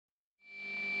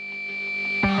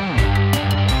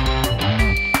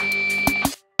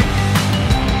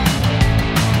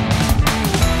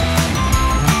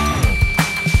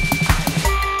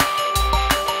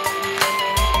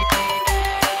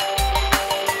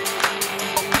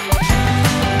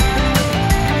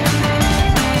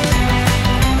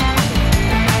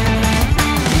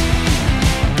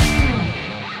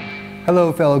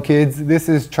Hello, fellow kids. This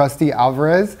is Trustee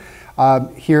Alvarez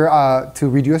here to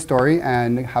read you a story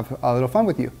and have a little fun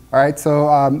with you. All right,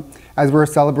 so as we're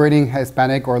celebrating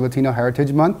Hispanic or Latino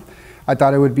Heritage Month, I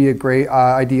thought it would be a great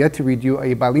idea to read you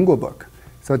a bilingual book.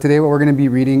 So today what we're going to be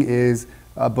reading is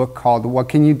a book called What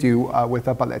Can You Do with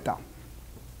a Paleta?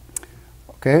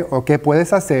 Okay, o ¿Qué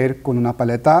puedes hacer con una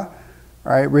paleta?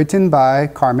 All right, written by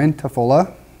Carmen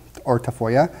Tafoya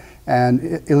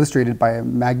and illustrated by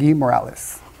Maggie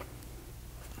Morales.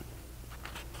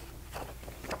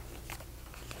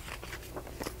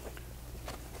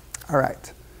 All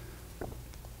right.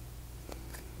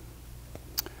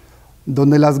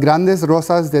 Donde las grandes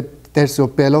rosas de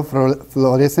terciopelo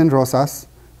florecen rosas,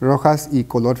 rojas y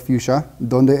color fuchsia,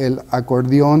 donde el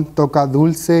acordeón toca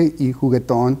dulce y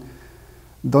juguetón,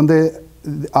 donde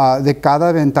de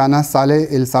cada ventana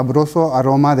sale el sabroso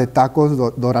aroma de tacos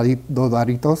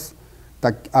doraditos,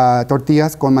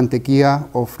 tortillas con mantequilla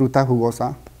o fruta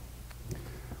jugosa,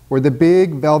 where the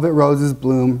big velvet roses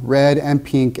bloom, red and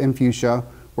pink and fuchsia,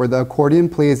 where the accordion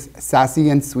plays sassy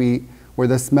and sweet, where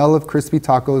the smell of crispy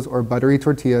tacos or buttery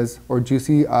tortillas or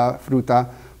juicy fruta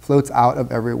floats out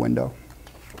of every window.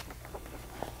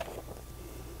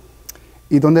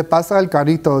 Y donde pasa el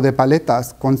carrito de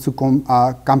paletas con su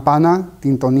campana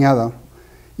tintoneada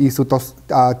y su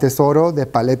tesoro de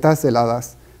paletas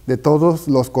heladas de todos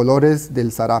los colores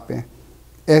del zarape.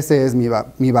 Ese es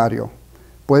mi barrio.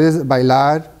 Puedes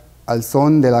bailar al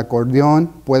son del acordeón,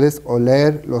 puedes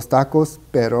oler los tacos,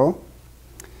 pero...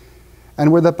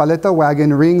 And where the paleta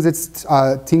wagon rings its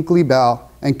tinkly bell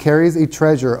and carries a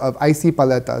treasure of icy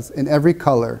paletas in every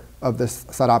color of the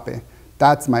zarape.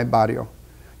 That's my barrio.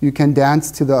 You can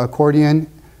dance to the accordion,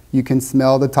 you can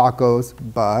smell the tacos,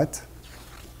 but...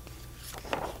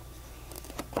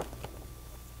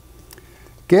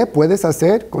 ¿Qué puedes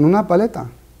hacer con una paleta?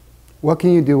 What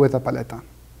can you do with a paleta?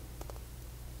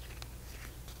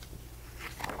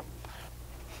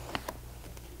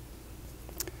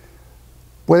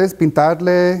 Puedes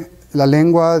pintarle la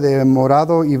lengua de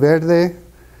morado y verde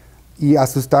y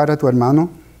asustar a tu hermano.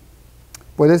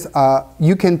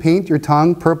 You can paint your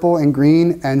tongue purple and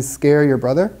green and scare your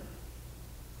brother.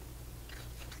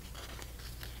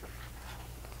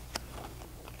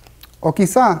 O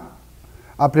quizá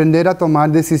aprender a tomar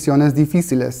decisiones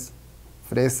difíciles,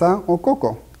 fresa o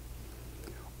coco.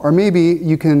 Or maybe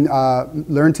you can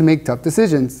learn to make tough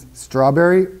decisions,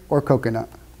 strawberry or coconut.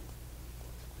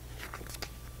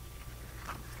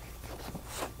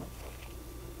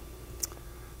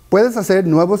 Puedes hacer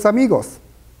nuevos amigos.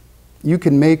 You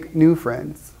can make new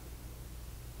friends.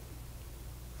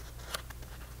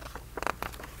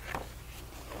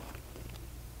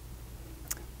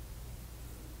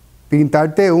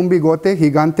 Pintarte un bigote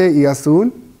gigante y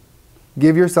azul.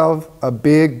 Give yourself a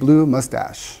big blue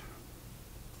mustache.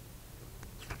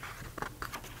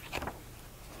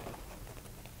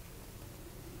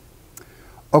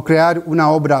 O crear una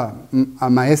obra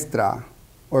maestra,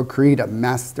 or create a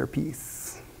masterpiece.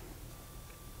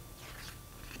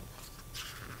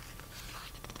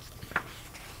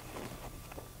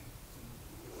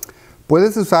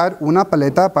 Puedes usar una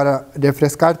paleta para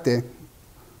refrescarte,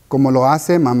 como lo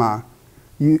hace mamá.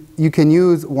 You can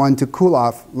use one to cool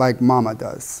off like mama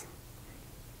does.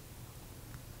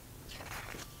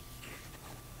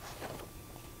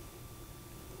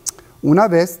 Una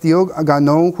vez tío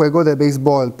ganó un juego de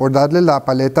béisbol por darle la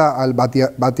paleta al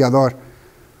bateador,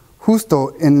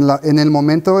 justo en el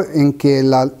momento en que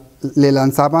le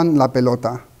lanzaban la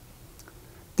pelota.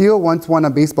 Tío once won a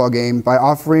baseball game by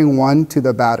offering one to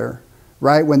the batter,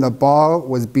 right when the ball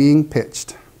was being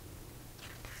pitched.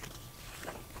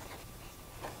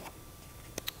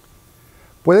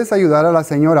 Puedes ayudar a la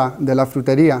señora de la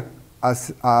frutería a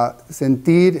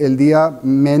sentir el día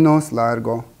menos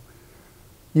largo.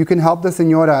 You can help the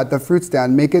señora at the fruit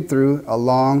stand make it through a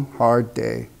long, hard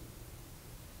day.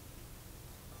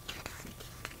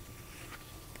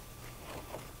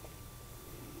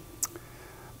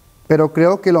 Pero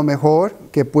creo que lo mejor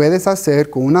que puedes hacer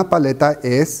con una paleta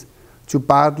es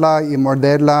chuparla y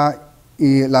morderla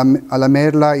y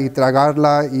lamerla y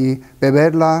tragarla y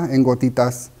beberla en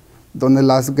gotitas, donde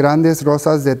las grandes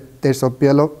rosas de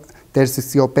terciopelo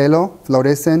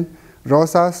florecen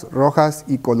rosas, rojas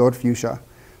y color fuchsia.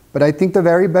 But I think the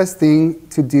very best thing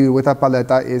to do with a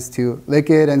paleta is to lick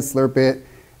it and slurp it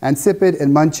and sip it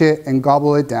and munch it and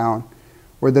gobble it down,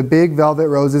 where the big velvet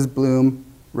roses bloom,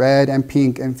 red and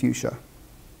pink and fuchsia.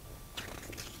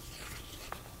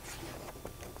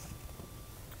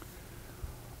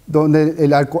 Donde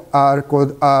el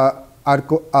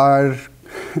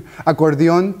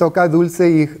acordeón toca dulce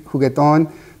y juguetón,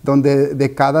 donde de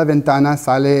cada ventana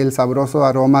sale el sabroso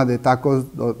aroma de tacos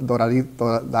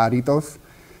doraditos,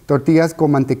 tortillas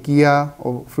con mantequilla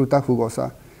o fruta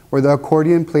jugosa, where the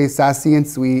accordion plays sassy and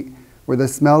sweet, where the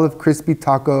smell of crispy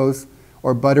tacos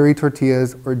or buttery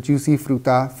tortillas or juicy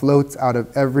fruta floats out of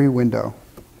every window.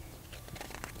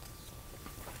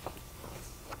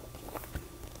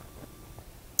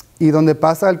 Y donde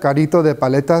pasa el carrito de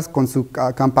paletas con su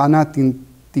campana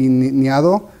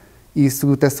tintineado y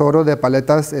su tesoro de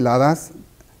paletas heladas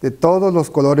de todos los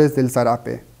colores del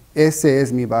zarape. Ese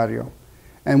es mi barrio.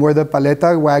 And where the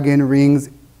paleta wagon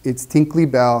rings its tinkly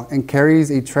bell and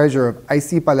carries a treasure of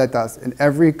icy paletas in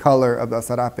every color of the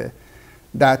zarape.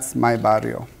 That's my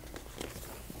barrio.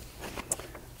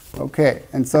 Okay,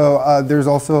 and so there's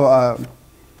also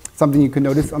something you can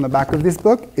notice on the back of this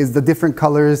book is the different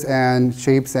colors and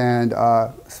shapes and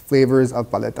flavors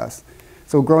of paletas.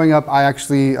 So growing up, I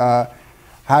actually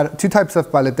had two types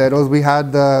of paleteros. We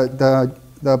had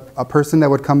a person that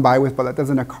would come by with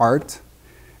paletas in a cart,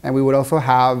 and we would also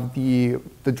have the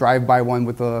drive-by one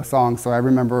with the song. So I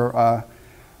remember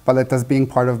paletas being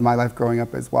part of my life growing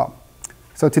up as well.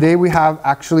 So today we have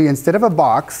actually, instead of a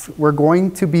box, we're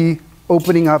going to be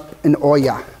opening up an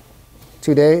olla.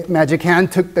 Today, Magic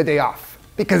Hand took the day off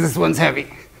because this one's heavy.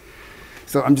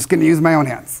 So I'm just gonna use my own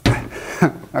hands.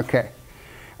 Okay.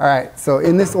 All right, so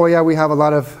in this olla we have a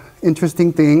lot of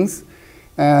interesting things.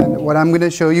 And what I'm gonna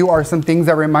show you are some things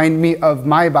that remind me of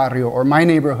my barrio or my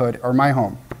neighborhood or my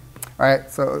home. All right,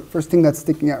 so first thing that's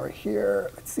sticking out right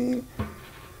here, let's see.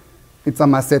 It's a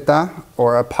maceta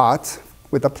or a pot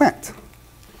with a plant.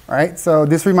 All right, so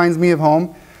this reminds me of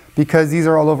home because these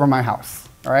are all over my house.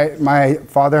 All right, my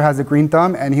father has a green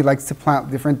thumb and he likes to plant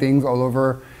different things all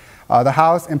over the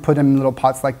house and put them in little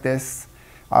pots like this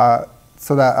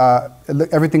so that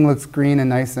everything looks green and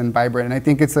nice and vibrant. And I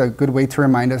think it's a good way to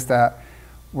remind us that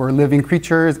we're living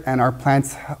creatures and our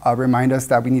plants remind us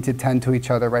that we need to tend to each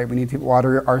other, right? We need to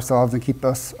water ourselves and keep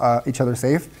us, each other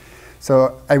safe.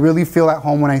 So I really feel at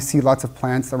home when I see lots of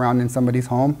plants around in somebody's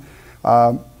home.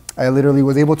 I literally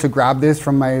was able to grab this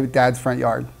from my dad's front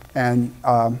yard. And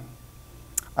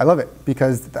I love it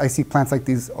because I see plants like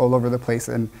these all over the place,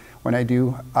 and when I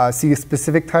do see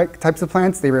specific types of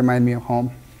plants, they remind me of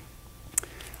home.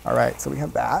 All right, so we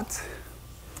have that.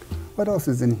 What else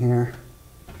is in here?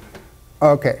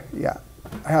 Okay, yeah,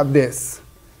 I have this.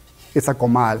 It's a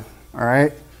comal, all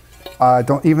right?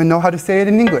 Don't even know how to say it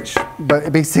in English,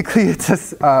 but basically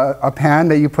it's a pan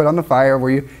that you put on the fire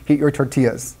where you heat your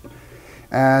tortillas.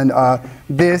 And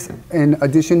this, in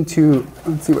addition to,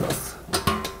 let's see what else.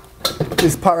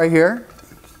 This pot right here,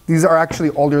 these are actually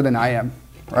older than I am,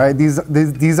 right? This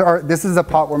is a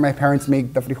pot where my parents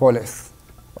make the frijoles,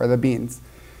 or the beans.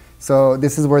 So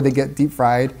this is where they get deep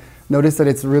fried. Notice that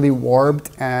it's really warped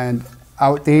and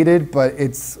outdated, but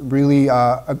it's really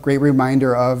a great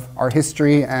reminder of our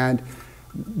history, and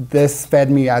this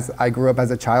fed me as I grew up as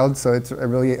a child. So it's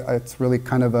really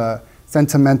kind of a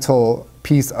sentimental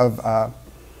piece of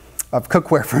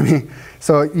cookware for me.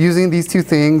 So using these two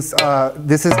things,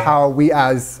 this is how we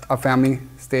as a family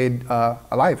stayed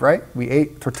alive, right? We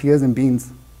ate tortillas and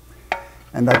beans.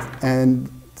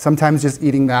 And sometimes just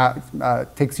eating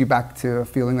that takes you back to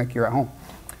feeling like you're at home.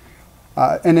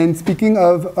 And then speaking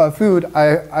of food,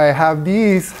 I have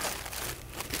these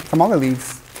tamale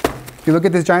leaves. If you look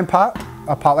at this giant pot,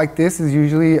 a pot like this is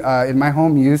usually in my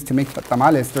home used to make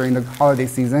tamales during the holiday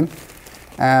season.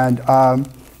 And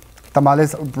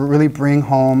tamales really bring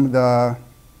home the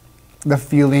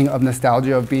feeling of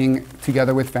nostalgia of being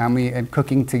together with family and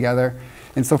cooking together.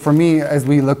 And so for me, as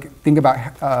we think about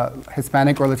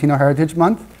Hispanic or Latino Heritage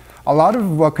Month, a lot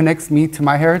of what connects me to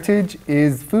my heritage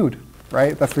is food,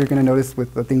 right? That's what you're gonna notice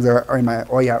with the things that are in my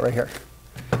olla right here.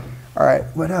 All right,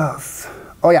 what else?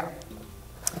 Oh yeah,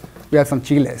 we have some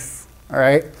chiles, all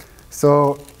right?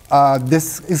 So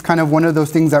this is kind of one of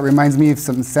those things that reminds me of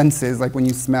some senses, like when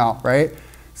you smell, right?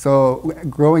 So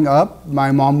growing up,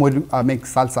 my mom would make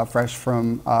salsa fresh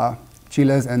from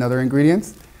chiles and other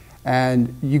ingredients.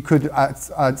 And you could,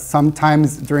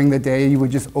 sometimes during the day, you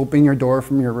would just open your door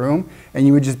from your room and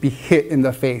you would just be hit in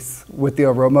the face with the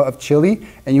aroma of chili,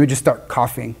 and you would just start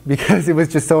coughing because it was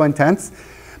just so intense.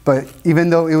 But even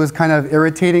though it was kind of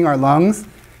irritating our lungs,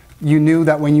 you knew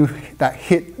that when that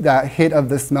hit of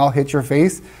the smell hit your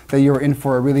face, that you were in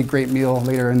for a really great meal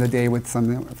later in the day with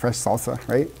some fresh salsa,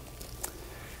 right?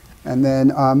 And then,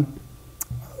 all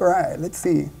right, let's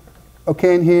see.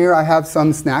 Okay, in here I have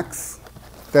some snacks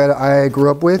that I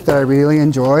grew up with that I really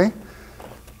enjoy.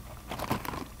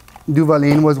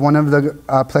 Duvalin was one of the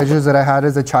pleasures that I had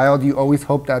as a child. You always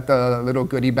hoped that the little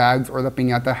goodie bags or the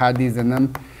piñata had these in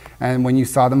them. And when you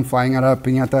saw them flying out of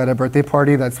piñata at a birthday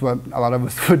party, that's what a lot of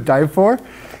us would die for.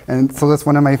 And so that's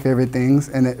one of my favorite things.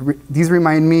 And these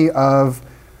remind me of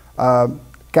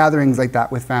gatherings like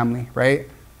that with family, right?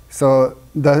 So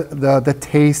the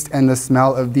taste and the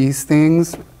smell of these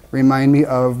things remind me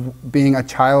of being a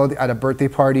child at a birthday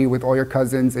party with all your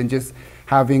cousins and just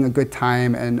having a good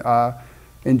time and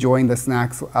enjoying the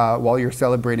snacks while you're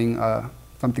celebrating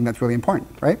something that's really important,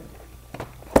 right?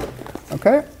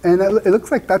 Okay, and it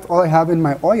looks like that's all I have in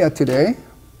my olla today.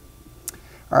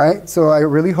 All right, so I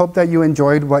really hope that you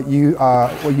enjoyed what you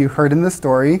heard in the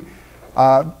story.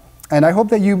 And I hope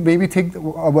that you maybe take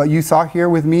what you saw here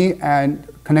with me and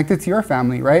connect it to your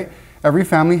family, right? Every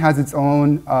family has its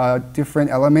own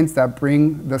different elements that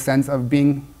bring the sense of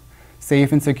being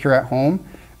safe and secure at home.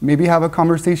 Maybe have a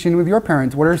conversation with your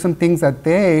parents. What are some things that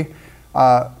they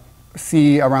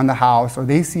see around the house, or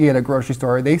they see at a grocery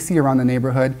store, or they see around the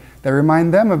neighborhood that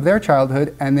remind them of their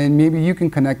childhood, and then maybe you can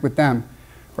connect with them,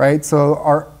 right? So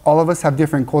all of us have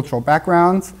different cultural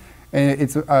backgrounds, and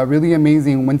it's really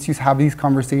amazing once you have these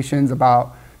conversations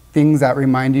about things that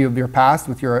remind you of your past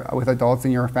with adults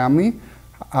in your family,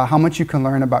 how much you can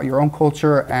learn about your own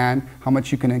culture and how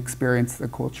much you can experience the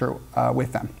culture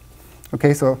with them.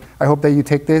 Okay, so I hope that you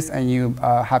take this and you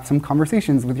have some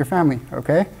conversations with your family,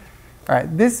 okay? All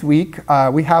right, this week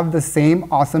we have the same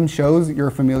awesome shows you're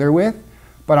familiar with,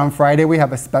 but on Friday we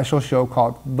have a special show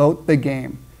called Vote the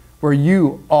Game, where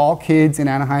you, all kids in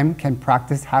Anaheim, can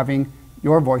practice having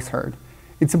your voice heard.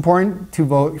 It's important to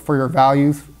vote for your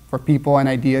values, for people and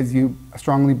ideas you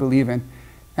strongly believe in.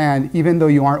 And even though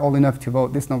you aren't old enough to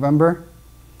vote this November,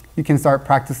 you can start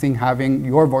practicing having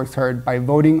your voice heard by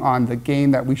voting on the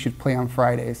game that we should play on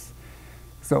Fridays.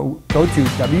 So go to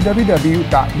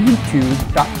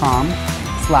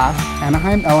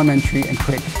www.youtube.com/Anaheim Elementary and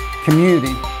click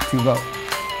Community to vote.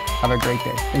 Have a great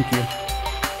day. Thank you.